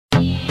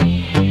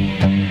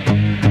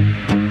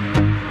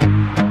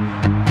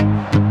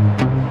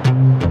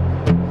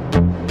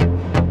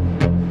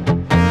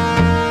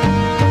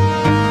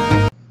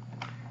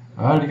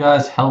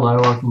guys, hello,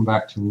 welcome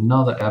back to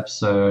another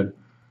episode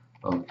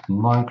of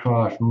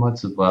Minecraft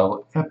Mods as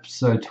well,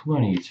 episode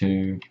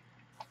 22.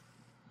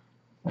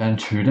 And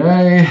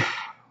today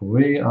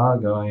we are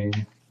going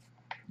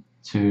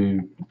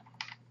to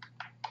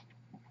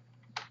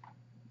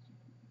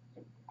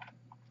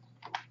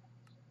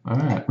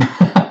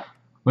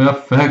we are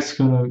first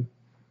gonna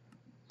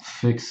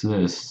fix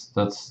this.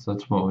 That's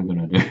what we're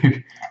gonna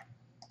do.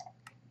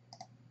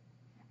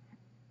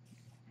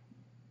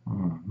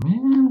 Oh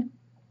man.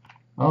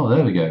 Oh,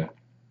 there we go.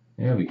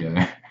 There we go.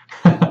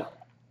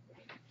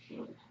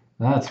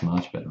 That's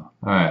much better.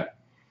 Alright.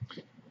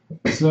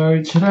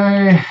 So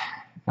today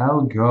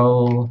our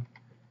goal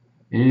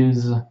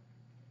is,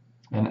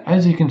 and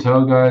as you can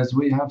tell guys,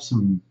 we have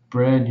some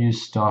brand new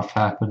stuff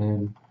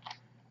happening.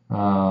 We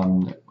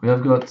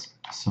have got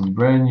some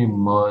brand new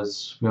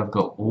mods. We have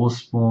got ore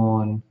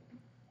spawn.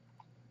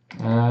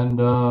 And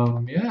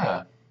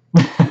yeah.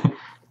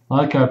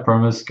 Like I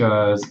promised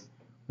guys,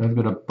 we've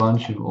got a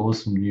bunch of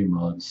awesome new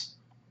mods.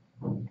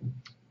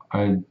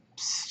 Oh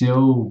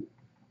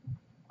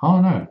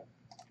no.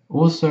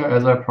 Also,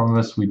 as I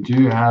promised, we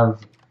do have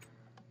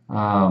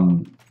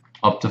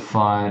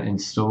Optifine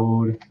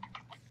installed.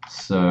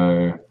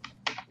 So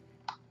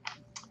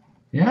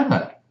yeah.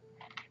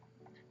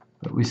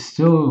 But I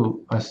still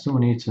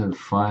need to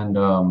find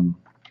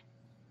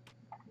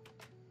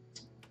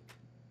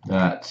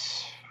that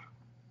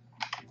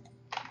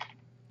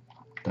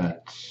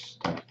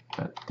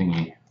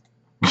thingy.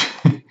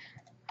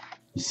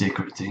 The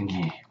secret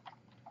thingy.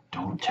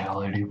 Don't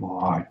tell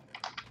anyone.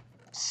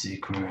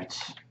 Secret.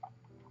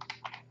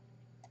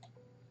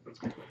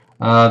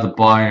 The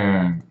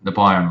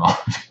biome mod.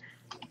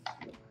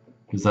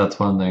 Because that's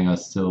one thing I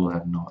still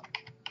have not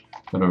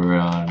got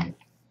around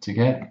to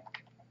get.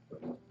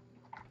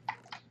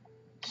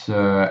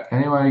 So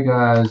anyway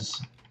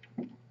guys,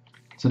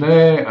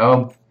 today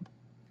our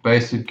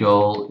basic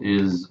goal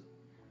is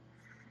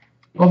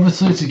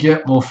obviously to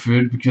get more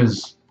food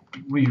because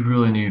we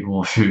really need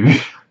more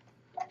food.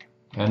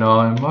 And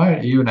I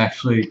might even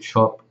actually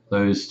chop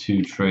those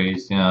two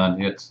trees down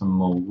to get some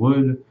more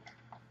wood.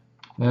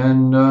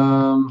 And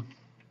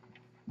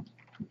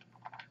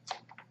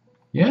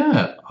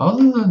yeah,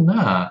 other than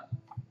that,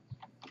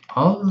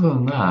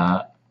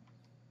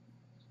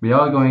 we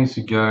are going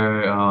to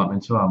go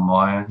into our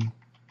mine,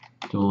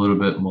 do a little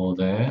bit more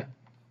there.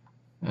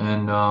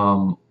 And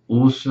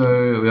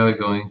also we are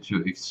going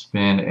to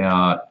expand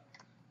out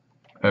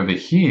over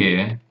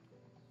here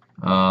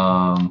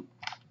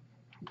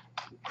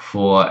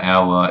for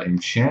our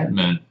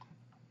enchantment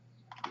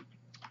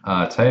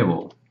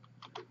table,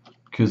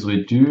 because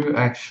we do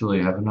actually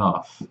have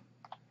enough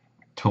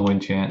to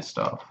enchant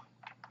stuff.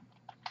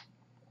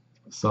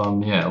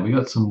 So yeah, we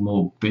got some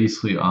more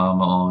beastly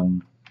armor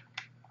on,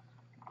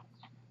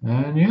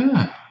 and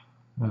yeah.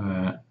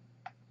 Alright.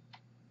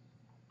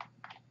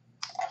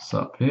 What's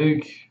up,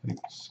 pig?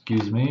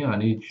 Excuse me, I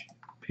need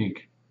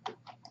pig.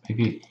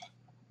 Piggy.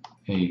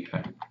 There you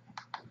go.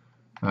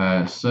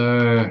 Alright,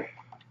 so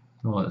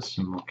oh, there's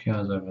some more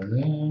cows over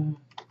there.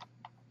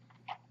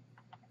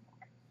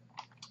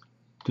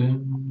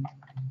 Dun,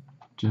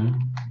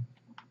 dun.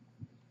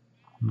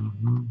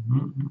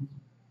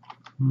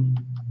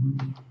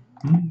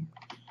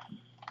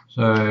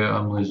 So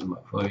I'm losing my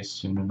voice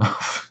soon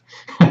enough.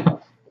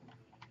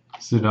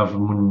 Soon enough,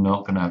 I'm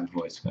not gonna have a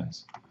voice,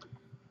 guys.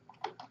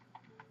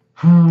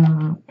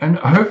 And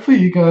hopefully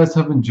you guys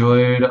have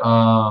enjoyed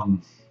the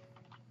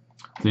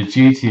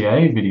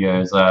GTA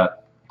videos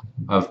that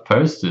I've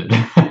posted.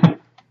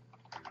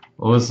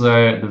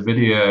 Also the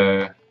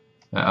video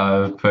that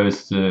I've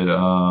posted,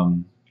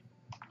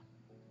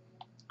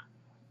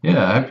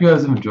 yeah, I hope you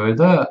guys have enjoyed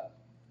that.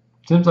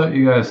 Seems like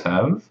you guys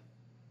have.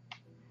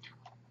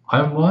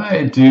 I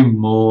might do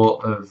more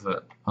of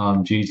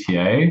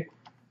GTA.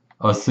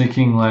 I was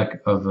thinking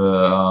like of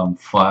a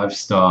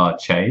 5-star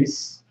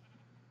chase.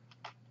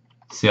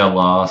 See how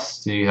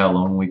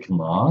long we can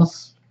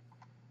last.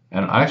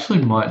 And I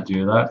actually might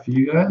do that for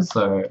you guys.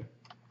 So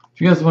if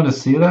you guys want to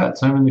see that,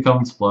 tell me in the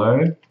comments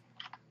below.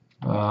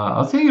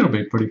 I think it'll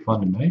be pretty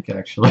fun to make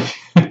actually.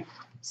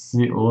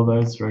 See all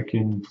those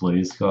freaking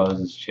police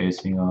cars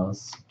chasing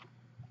us.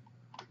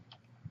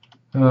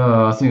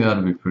 I think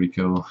that'd be pretty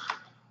cool.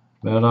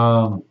 But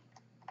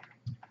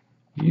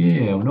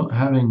yeah, we're not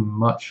having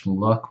much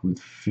luck with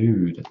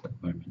food at the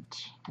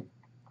moment.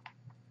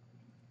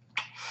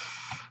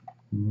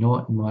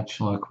 Not much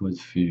luck with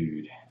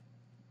food.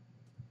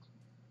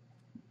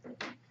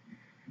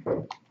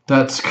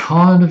 That's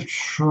kind of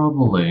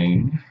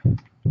troubling.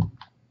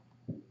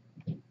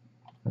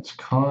 That's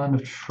kind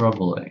of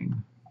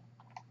troubling.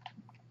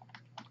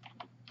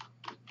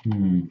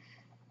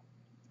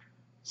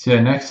 So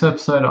yeah, next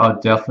episode I'll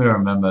definitely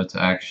remember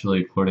to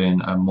actually put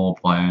in a more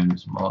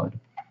biomes mod.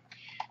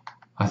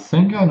 I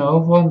think I know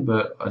of one,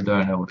 but I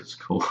don't know what it's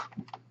called.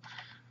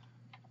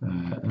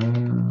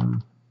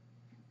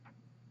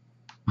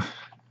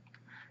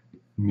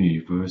 Me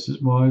versus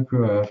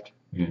Minecraft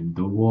in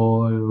the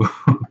wild.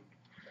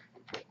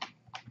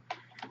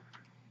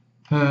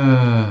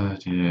 Oh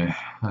dear.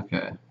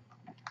 Okay.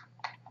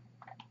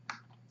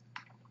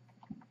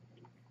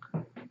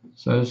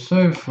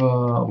 So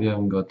far we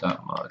haven't got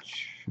that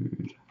much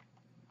food.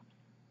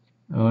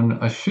 And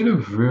I should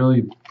have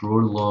really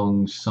brought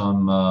along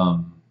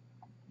some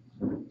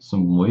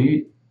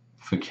wheat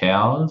for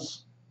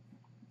cows,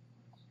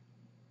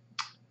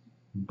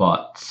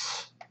 but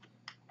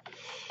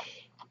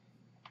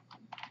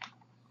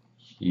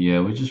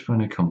yeah, we're just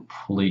running a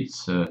complete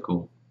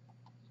circle.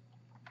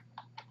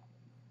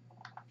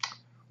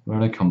 We're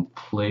in a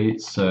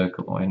complete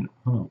circle. And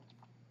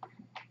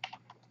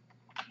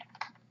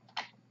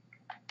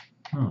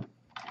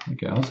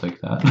okay, I'll take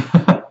that.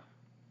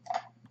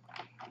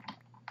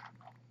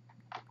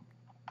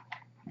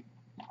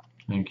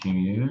 Thank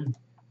you.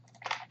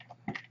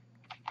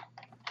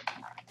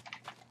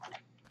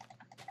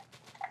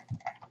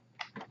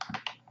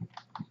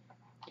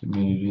 Didn't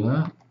mean to do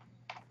that.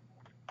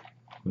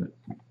 Put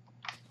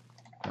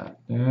that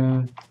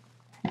there.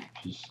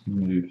 Just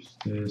move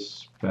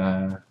this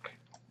back.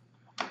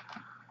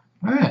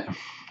 Alright.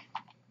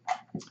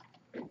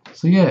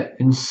 So yeah,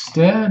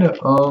 instead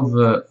of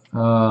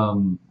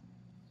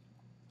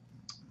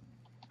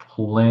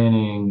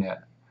planning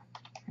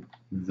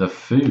the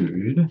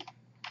food,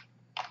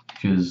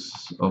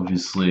 because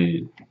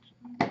obviously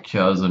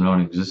cows are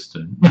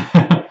non-existent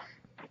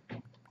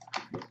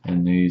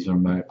in these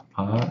remote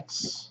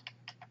parts.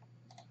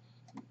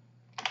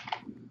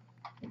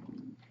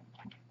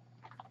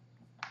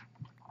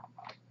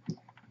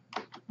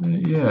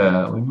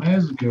 Yeah, we may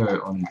as well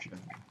go on a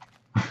journey.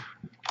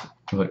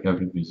 Like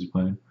every music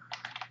playing.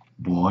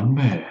 One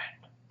man,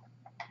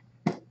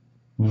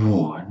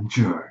 one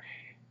journey.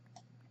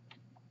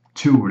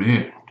 Tune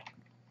in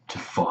to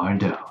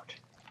find out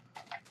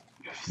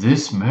if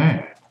this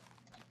man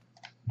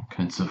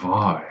can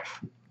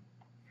survive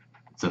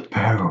the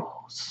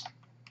perils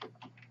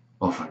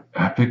of an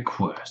epic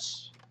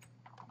quest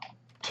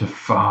to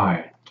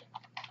find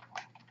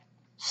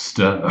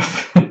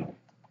stuff.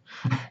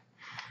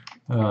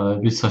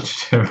 That'd be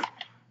such a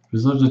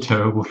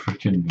terrible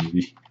freaking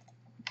movie.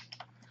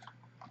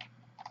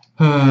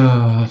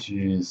 Oh,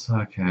 jeez.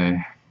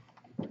 Okay.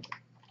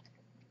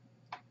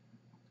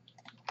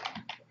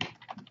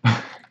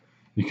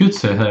 You could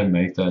say they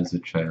make that as a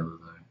trailer,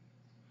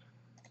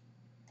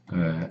 though.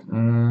 Alright.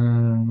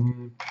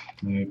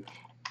 Nope.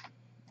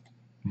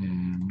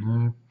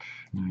 And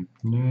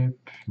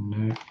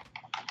nope.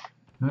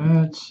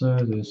 Alright, so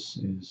this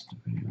is the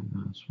video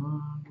last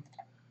one.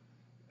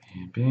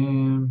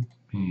 Bam,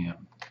 bam,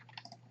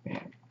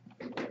 bam.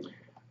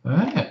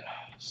 Alright.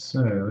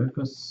 So we've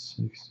got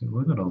 60.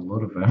 We've got a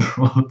lot of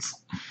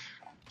emeralds.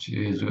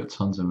 Jeez, we've got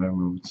tons of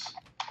emeralds.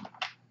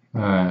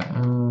 Alright,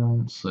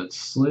 so let's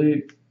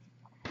sleep.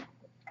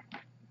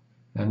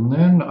 And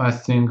then I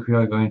think we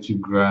are going to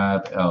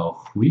grab our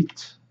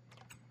wheat.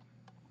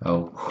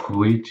 Our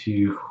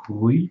wheaty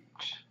wheat.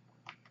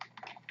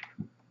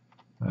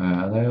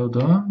 Are they all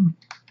done?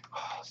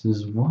 Oh,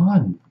 there's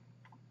one.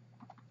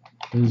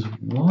 There's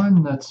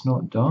one that's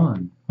not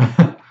done.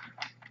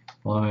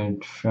 Well, I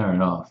mean, fair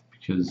enough,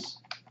 because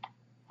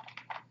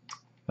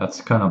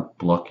that's kind of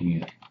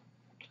blocking it.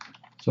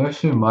 So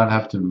actually we might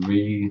have to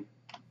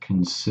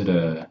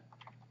reconsider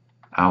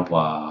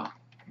our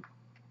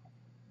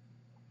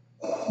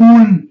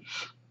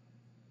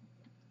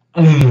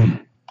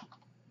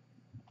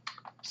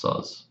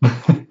sauce.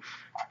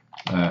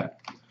 Alright.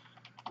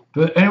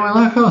 But anyway,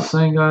 like I was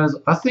saying, guys,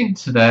 I think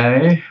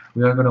today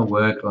we are going to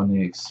work on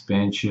the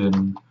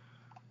expansion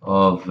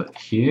of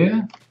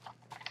here.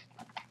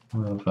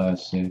 4, 5,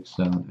 6,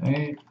 7,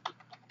 8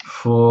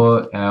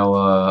 for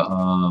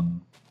our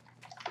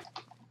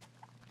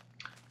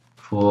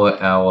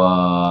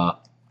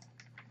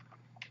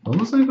what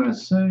was I going to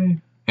say?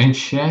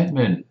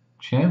 Enchantment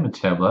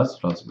table.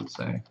 That's what I was going to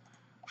say.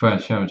 For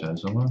enchantment table.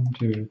 So 1,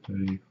 2,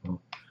 3, 4,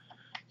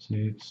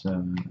 6,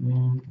 7, 8,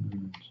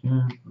 9,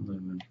 10,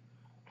 11,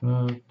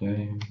 12,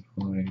 13,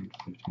 14,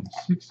 15,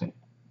 16.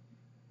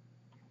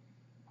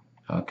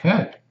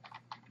 Okay.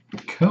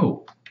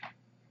 Cool.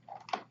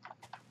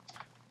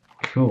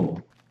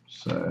 Cool.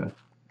 So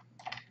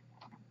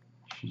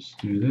just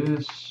do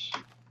this.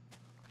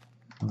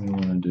 We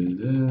want to do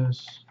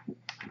this.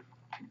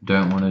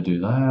 Don't want to do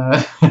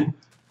that.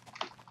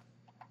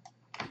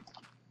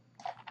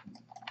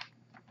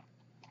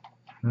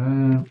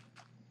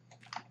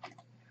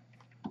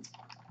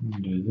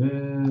 Do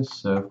this.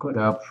 So I've got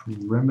our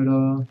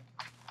perimeter.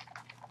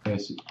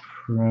 Basic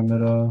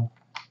perimeter.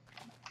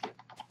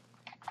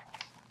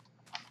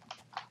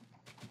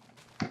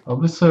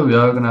 Obviously, we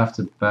are going to have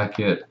to back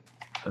it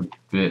a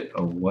bit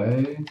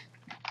away.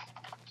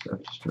 So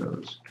I've just draw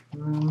those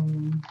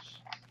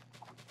crumbs.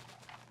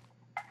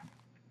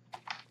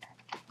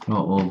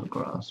 Not all the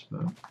grass,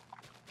 but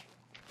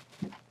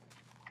at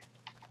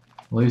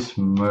least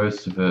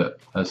most of it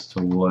as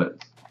to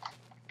what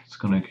it's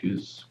going to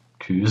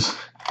cause.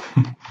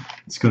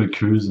 It's going to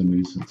cause a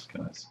nuisance,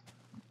 guys.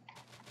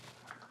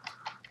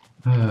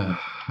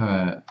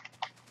 Alright.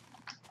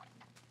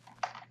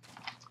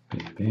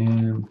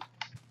 Bam,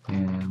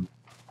 bam.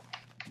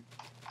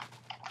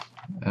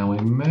 And we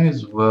may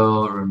as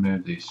well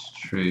remove these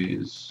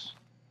trees.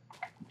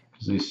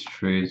 because these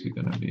trees are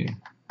going to be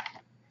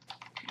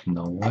in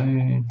the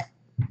way.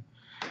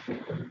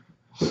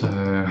 So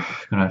I'm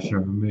gonna have to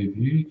remove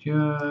you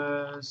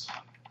guys.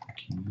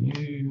 Thanking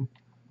you.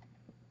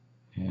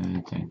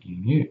 And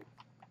thanking you.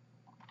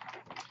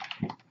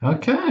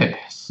 Okay,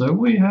 so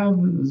we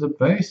have the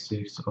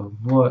basics of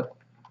what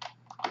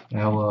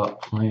our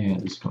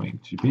plan is going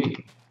to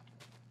be.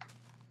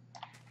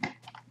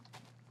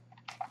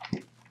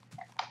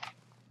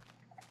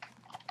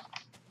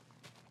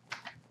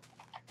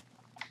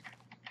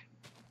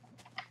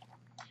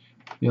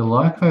 Yeah,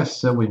 like I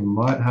said, we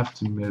might have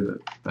to move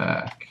it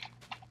back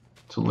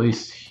to at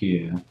least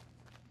here.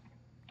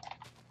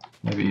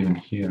 Maybe even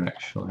here,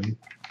 actually.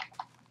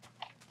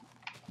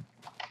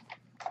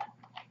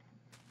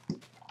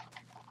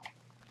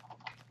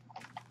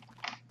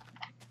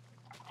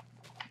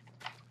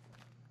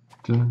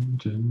 Dun,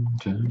 dun,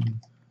 dun,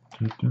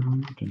 dun,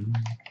 dun, dun.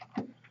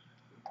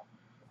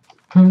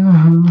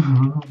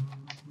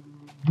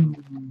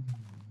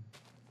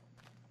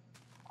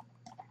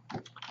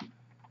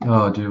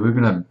 Oh, dude, we're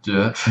gonna have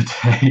dirt for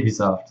days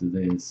after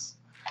this.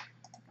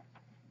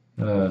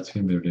 It's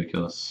gonna be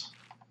ridiculous.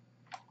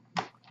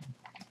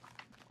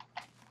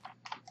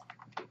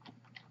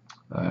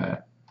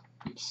 Alright,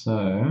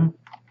 so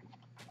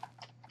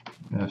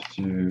we have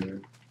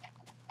to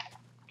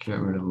get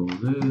rid of all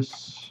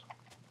this.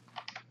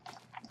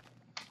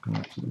 Gonna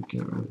have to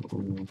get rid of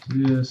all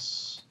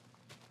this.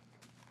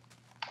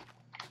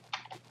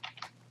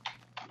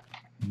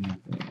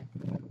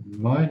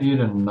 Might need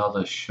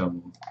another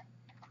shovel.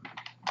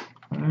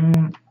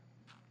 I'm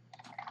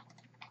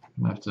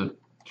gonna have to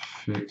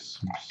fix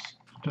some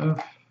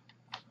stuff.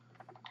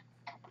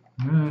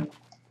 Alright.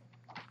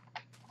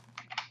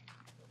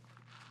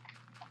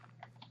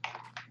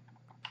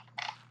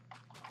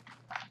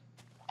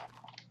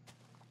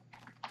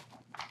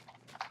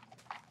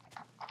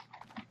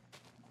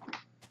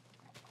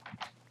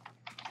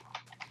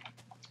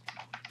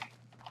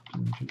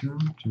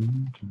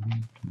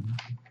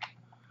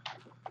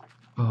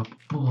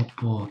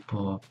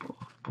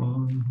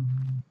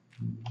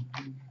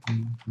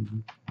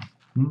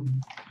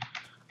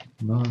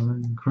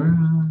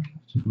 Minecraft,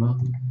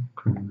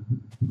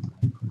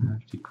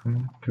 crafty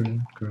craft.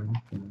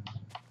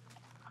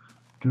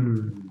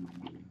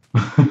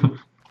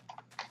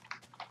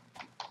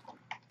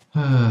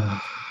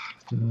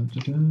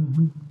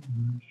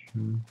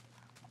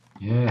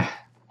 Yeah.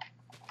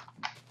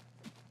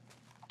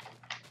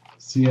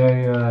 See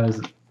you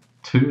guys.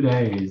 2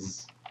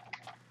 days.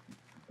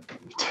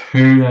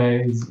 2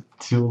 days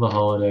till the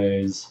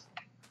holidays.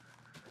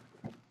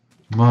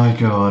 My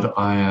god,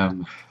 I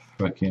am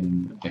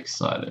freaking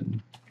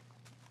excited.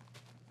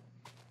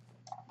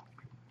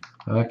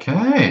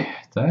 Okay,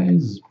 that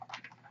is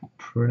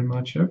pretty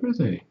much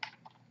everything.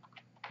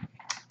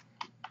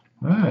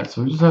 Alright,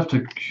 so we just have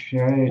to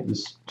create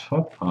this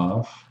top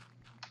half.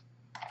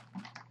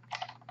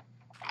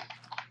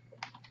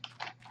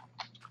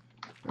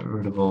 Get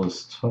rid of all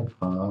this top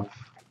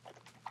half.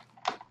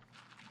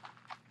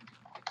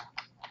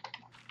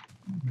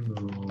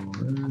 All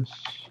this.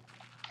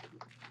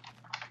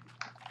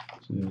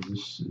 So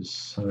this is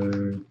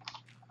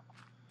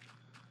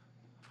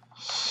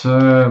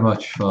so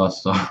much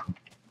faster.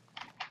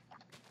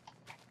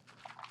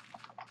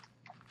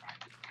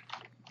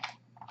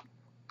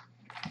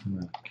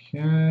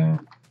 Okay.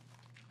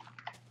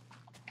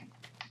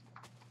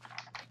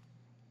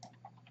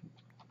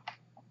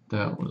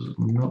 That was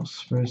not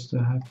supposed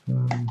to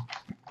happen.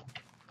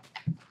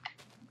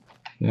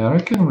 Yeah, I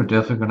reckon we're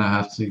definitely gonna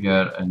have to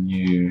get a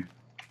new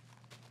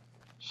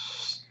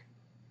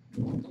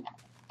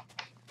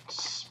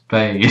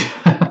spade.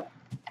 I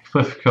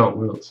forgot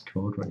what it's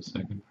called. Wait a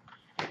second.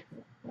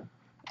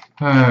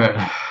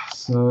 Alright,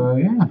 so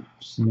yeah,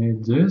 just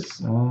need this.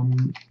 We're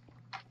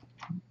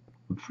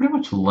pretty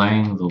much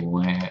laying the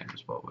land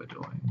is what we're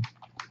doing.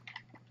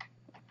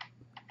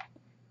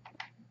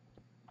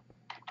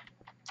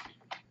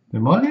 We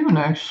might even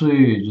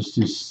actually just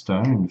do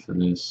stone for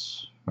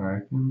this, I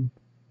reckon.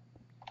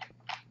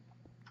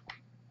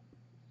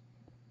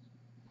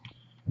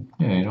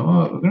 Yeah, you know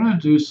what? We're gonna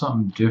do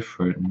something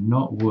different,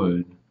 not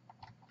wood,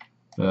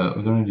 but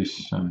we're gonna do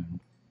stone.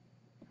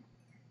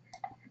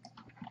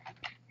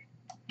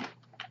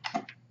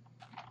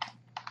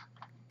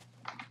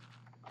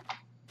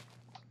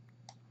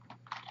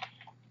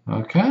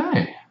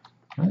 Okay,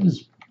 that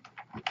is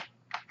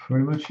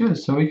pretty much it.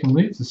 So we can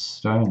leave the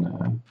stone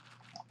there.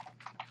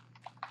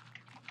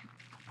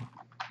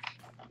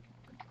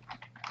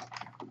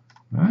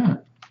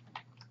 Alright.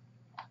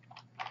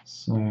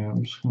 So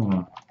I'm just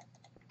gonna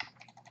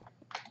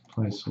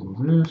place all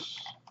this.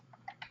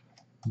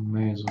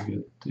 May as well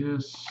get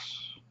this.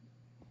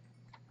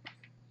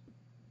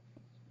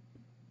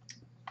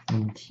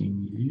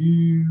 Thanking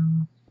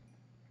you.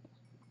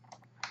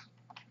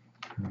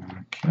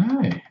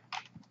 Okay.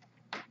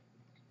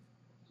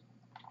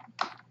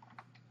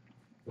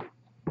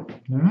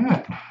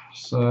 Alright,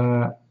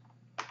 so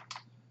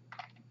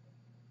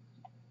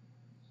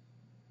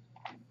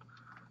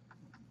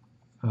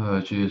oh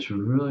geez, we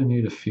really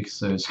need to fix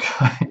those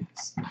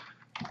guys.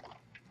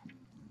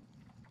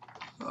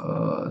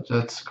 But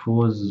that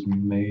causes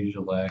major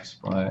lag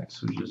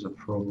spikes, which is a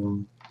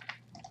problem.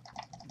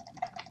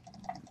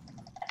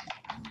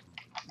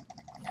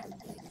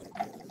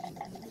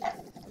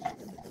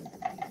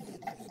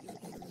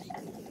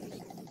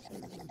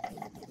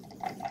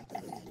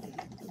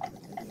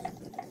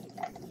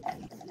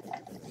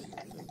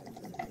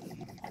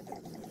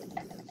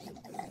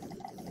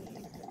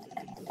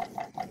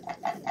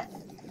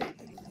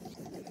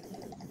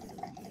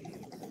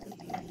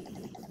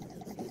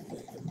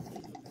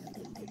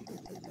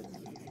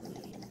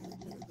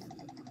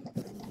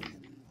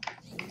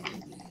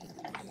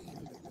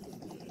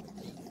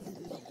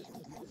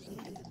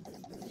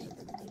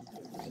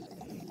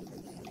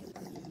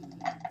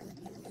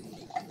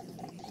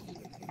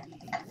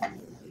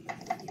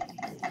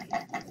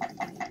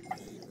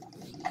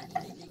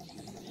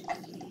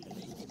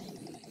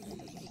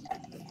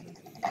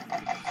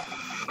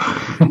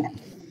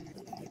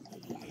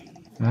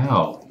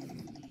 Ow.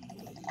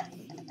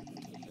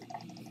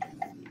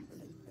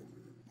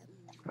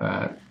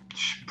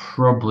 Should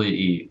probably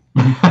eat.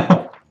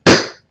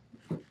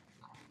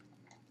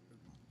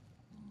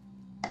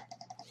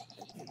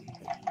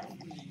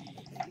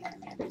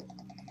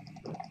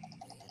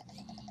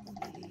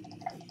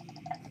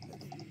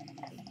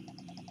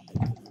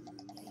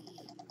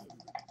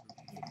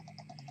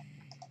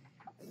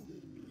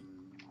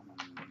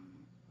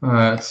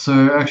 Alright,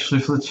 so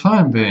actually for the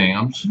time being,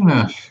 I'm just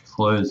gonna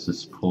close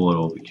this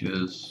portal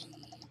because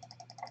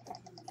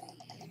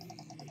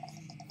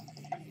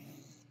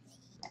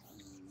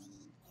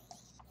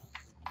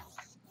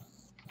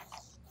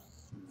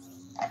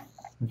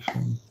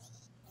actually,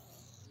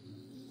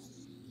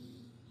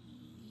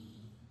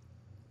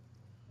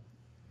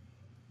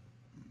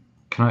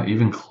 can I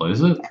even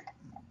close it?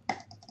 Are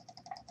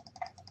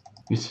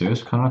you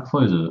serious? Can I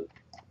close it?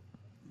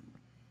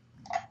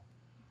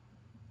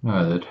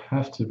 No, that'd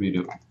have to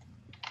be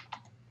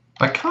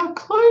I can't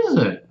close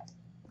it!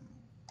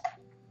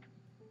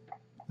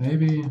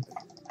 Maybe...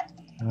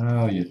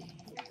 Oh, you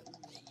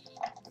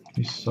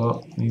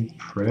stop me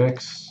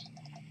pricks.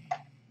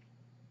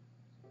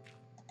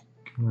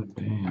 God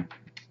damn.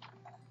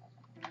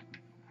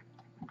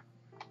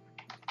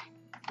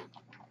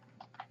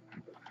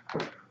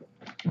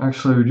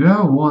 Actually, we do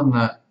have one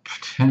that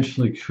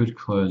potentially could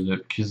close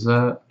it, because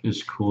that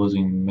is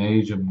causing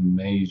major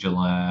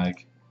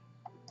lag.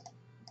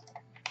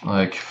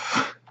 Like,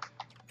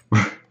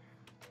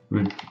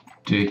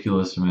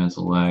 ridiculous amounts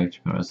of lag,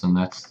 to be honest, and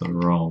that's the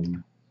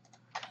wrong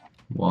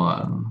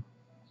one.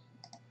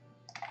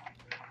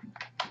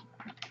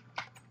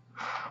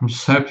 I'm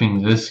just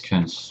hoping this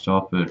can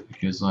stop it,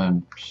 because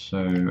I'm so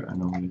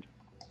annoyed.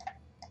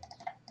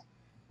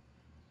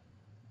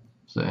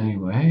 Is there any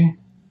way?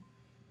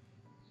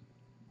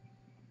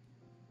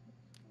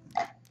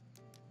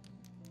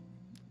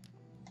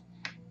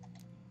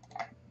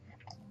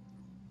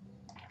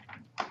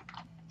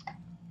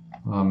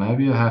 Well,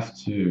 maybe I have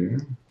to.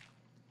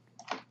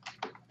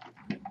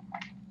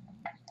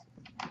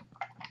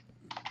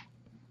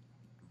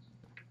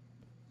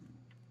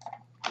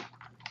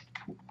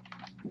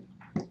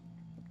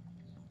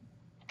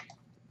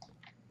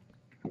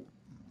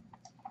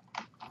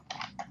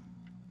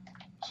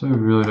 So I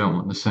really don't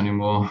want this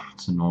anymore.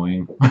 It's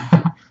annoying.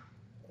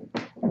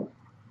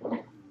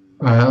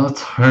 Alright,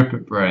 let's hope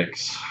it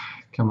breaks.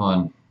 Come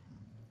on.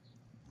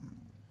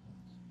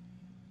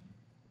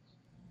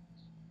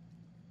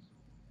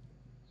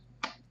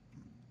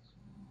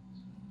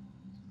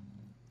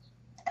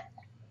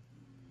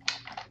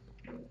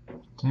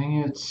 Dang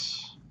it.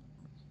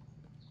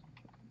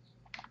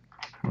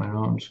 I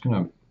know, I'm just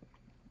gonna...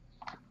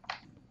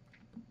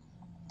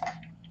 Are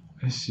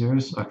you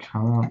serious? I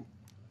can't...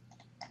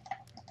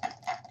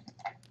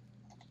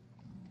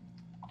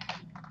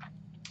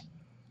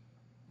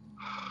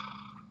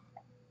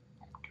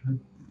 God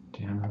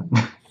damn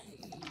it.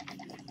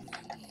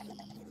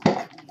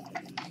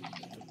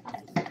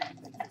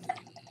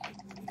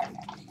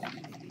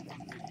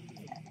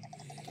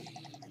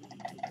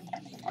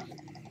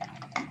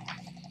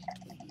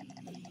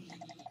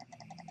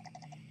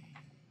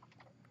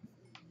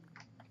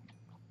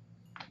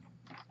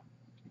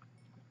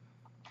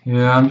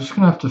 Yeah, I'm just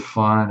gonna have to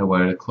find a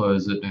way to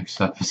close it next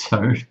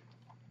episode.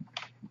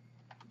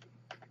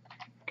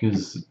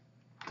 Because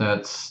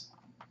that's...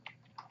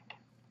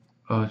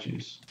 Oh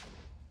jeez.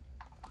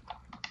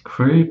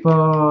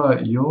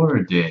 Creeper, you're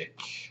a dick.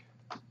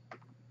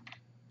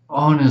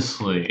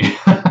 Honestly.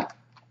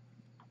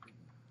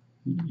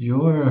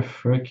 You're a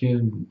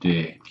freaking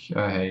dick.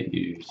 I hate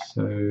you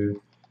so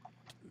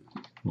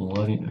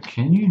bloody...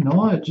 Can you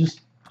not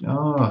just...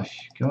 Oh,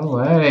 go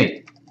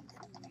away.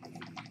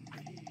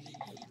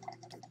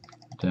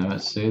 Damn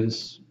it, see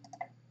this?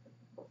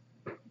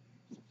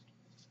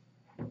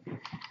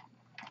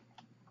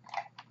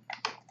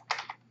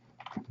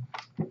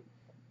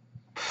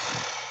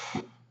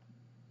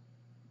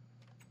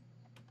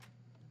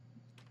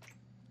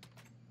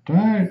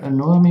 Don't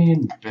annoy me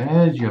in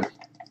bed, you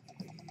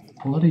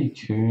bloody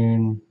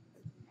coon.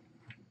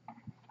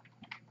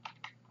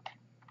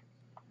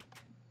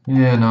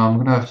 Yeah, no, I'm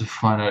gonna have to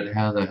find out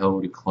how the hell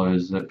to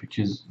close it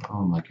because,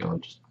 oh my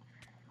god, just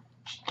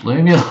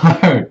leave me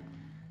alone.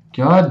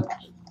 God,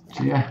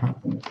 yeah.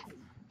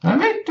 I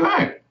mean,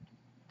 don't.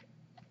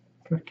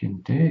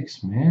 Freaking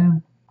dicks,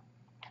 man.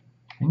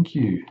 Thank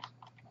you.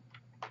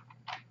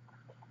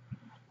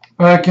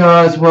 Alright,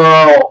 guys,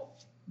 well,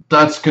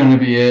 that's gonna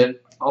be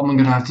it. I'm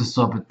gonna have to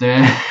stop it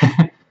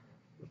there.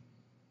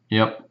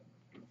 Yep.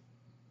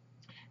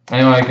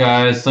 Anyway,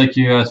 guys, thank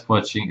you guys for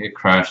watching. It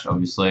crashed,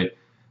 obviously.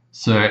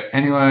 So,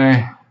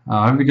 anyway,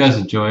 I hope you guys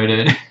enjoyed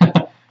it.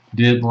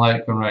 Did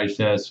like and rate,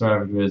 share,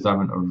 subscribe if you guys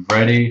haven't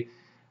already.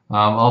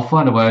 I'll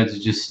find a way to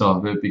just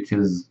stop it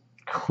because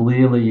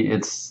clearly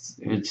it's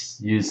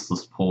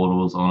useless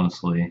portals,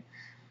 honestly.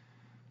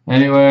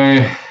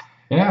 Anyway,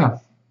 yeah,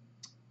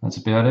 that's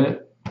about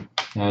it.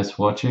 Thanks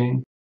for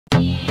watching.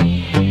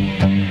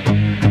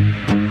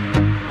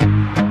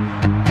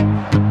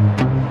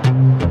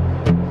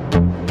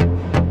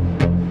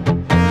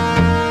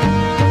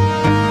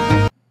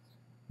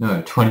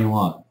 No,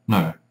 21.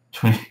 No,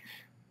 20.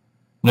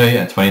 No,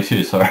 yeah,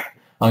 22, sorry.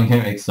 I'm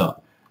getting mixed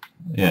up.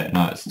 Yeah,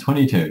 no, it's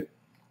 22.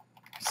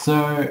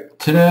 So,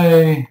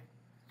 today,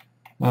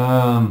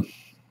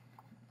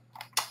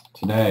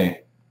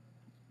 today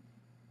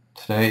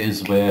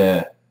is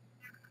where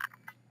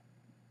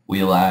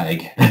we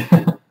lag.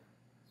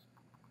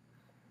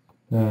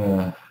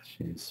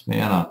 Jeez,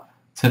 man.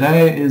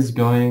 Today is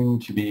going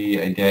to be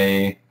a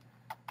day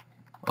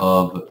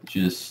of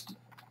just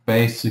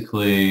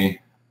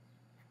basically,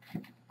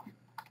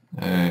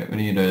 we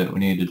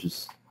need to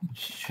just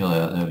chill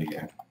out. There we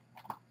go.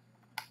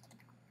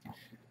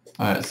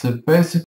 Alright, so basically